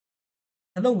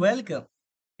Hello, welcome.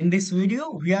 In this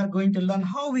video, we are going to learn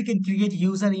how we can create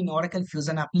user in Oracle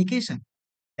Fusion application.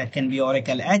 That can be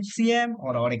Oracle HCM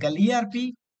or Oracle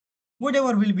ERP,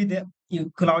 whatever will be the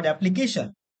cloud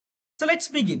application. So let's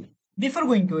begin. Before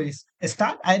going to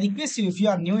start, I request you if you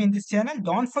are new in this channel,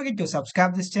 don't forget to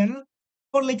subscribe this channel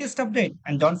for latest update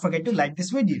and don't forget to like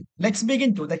this video. Let's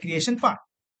begin to the creation part.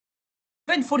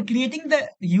 When for creating the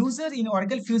user in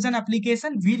Oracle Fusion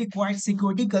application, we require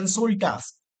security console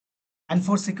task. And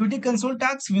for security console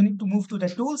tasks, we need to move to the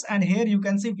tools. And here you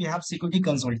can see we have security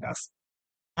console tasks.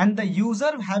 And the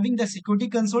user having the security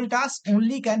console task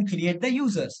only can create the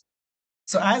users.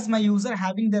 So as my user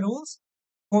having the roles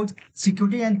for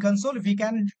security and console, we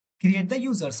can create the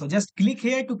user. So just click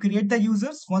here to create the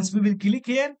users. Once we will click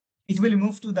here, it will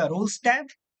move to the roles tab.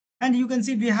 And you can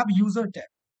see we have user tab.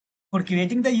 For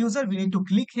creating the user, we need to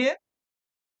click here.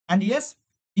 And yes,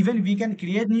 even we can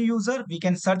create new user, we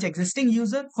can search existing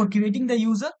user. For creating the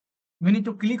user, we need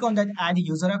to click on that add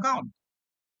user account.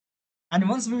 And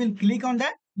once we will click on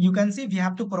that, you can see we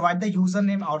have to provide the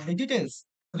username or the details.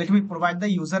 So let me provide the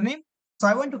username. So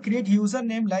I want to create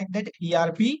username like that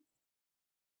ERP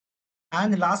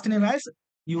and last name as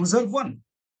user1.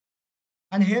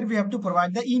 And here we have to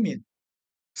provide the email.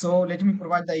 So let me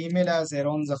provide the email as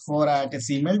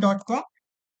aronza4@gmail.com.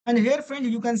 And here, friend,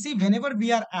 you can see whenever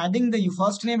we are adding the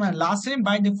first name and last name,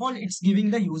 by default, it's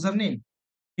giving the username.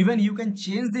 Even you can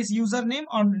change this username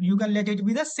or you can let it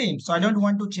be the same. So I don't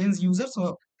want to change user,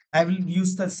 so I will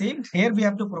use the same. Here we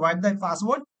have to provide the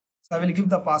password. So I will give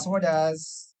the password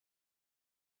as,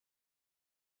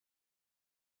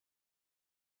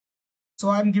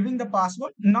 so I'm giving the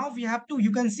password. Now we have to,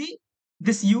 you can see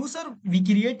this user we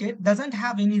created doesn't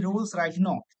have any roles right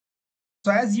now. So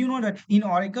as you know that in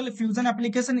Oracle Fusion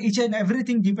application, each and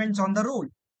everything depends on the role.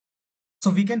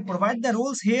 So we can provide the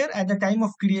roles here at the time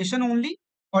of creation only,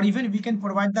 or even we can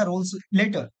provide the roles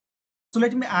later. So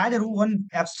let me add one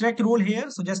abstract role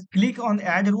here. So just click on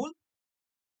add role.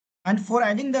 And for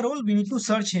adding the role, we need to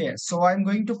search here. So I'm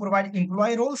going to provide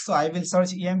employee roles. So I will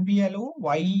search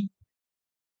EMPLOY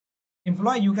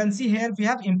employee. You can see here we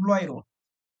have employee role.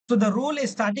 So the role is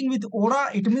starting with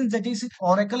Ora. It means that is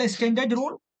Oracle standard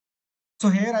role. So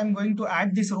here I'm going to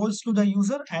add these roles to the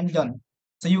user and done.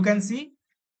 So you can see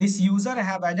this user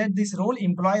have added this role,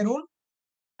 employee role,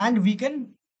 and we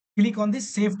can click on this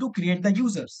save to create the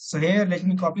users. So here, let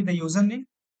me copy the username.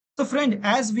 So friend,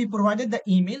 as we provided the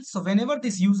email, so whenever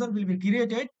this user will be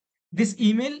created, this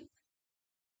email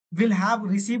will have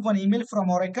receive one email from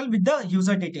Oracle with the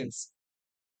user details.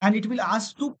 And it will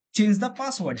ask to change the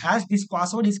password as this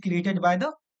password is created by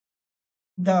the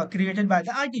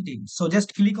IT team. So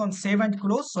just click on save and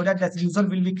close so that that user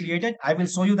will be created. I will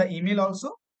show you the email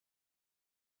also.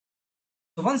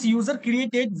 So once user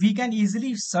created, we can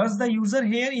easily search the user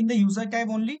here in the user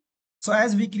tab only. So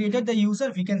as we created the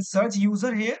user, we can search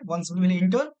user here. Once we will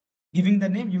enter, giving the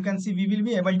name, you can see we will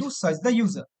be able to search the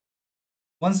user.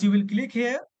 Once you will click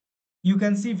here, you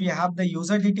can see we have the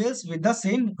user details with the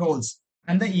same roles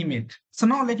and the email. So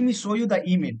now let me show you the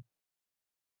email.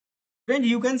 Friend,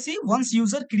 you can see once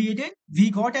user created,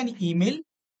 we got an email.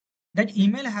 That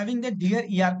email having the dear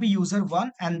ERP user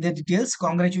 1 and the details,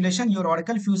 congratulations, your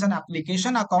Oracle Fusion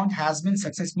application account has been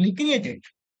successfully created.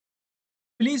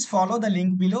 Please follow the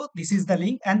link below. This is the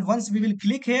link. And once we will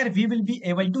click here, we will be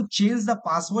able to change the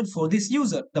password for this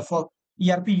user, the for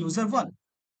ERP user 1.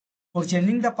 For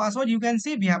changing the password, you can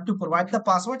see we have to provide the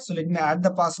password. So let me add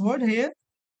the password here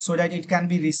so that it can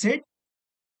be reset.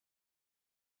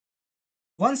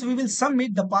 Once we will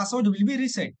submit, the password will be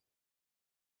reset.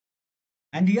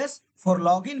 And yes, for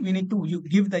login, we need to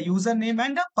give the username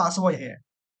and a password here.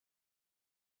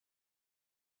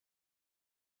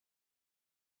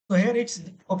 So here it's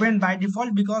open by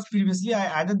default because previously I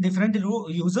added different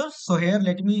users. So here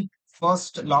let me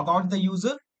first log out the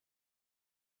user.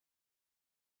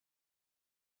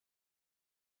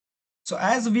 So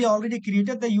as we already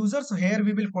created the user, so here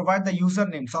we will provide the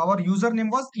username. So our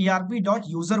username was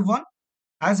erp.user1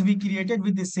 as we created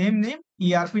with the same name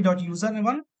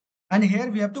erp.user1. And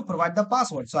here we have to provide the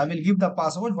password. So I will give the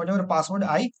password, whatever password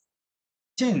I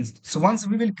changed. So once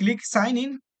we will click sign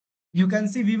in, you can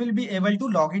see we will be able to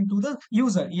log into the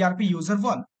user ERP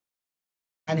user1.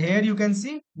 And here you can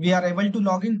see we are able to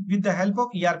log in with the help of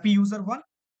ERP user 1.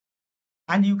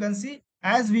 And you can see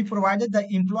as we provided the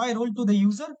employee role to the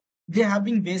user, they have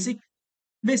been basic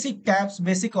tabs,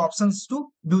 basic options to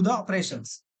do the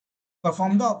operations,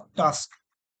 perform the task.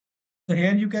 So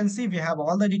here you can see we have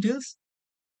all the details.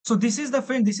 So this is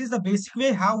the basic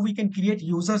way how we can create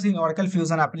users in Oracle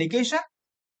Fusion application.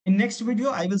 In next video,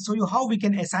 I will show you how we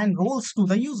can assign roles to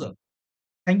the user.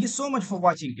 Thank you so much for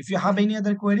watching. If you have any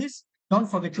other queries, don't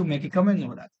forget to make a comment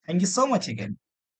on that. Thank you so much again.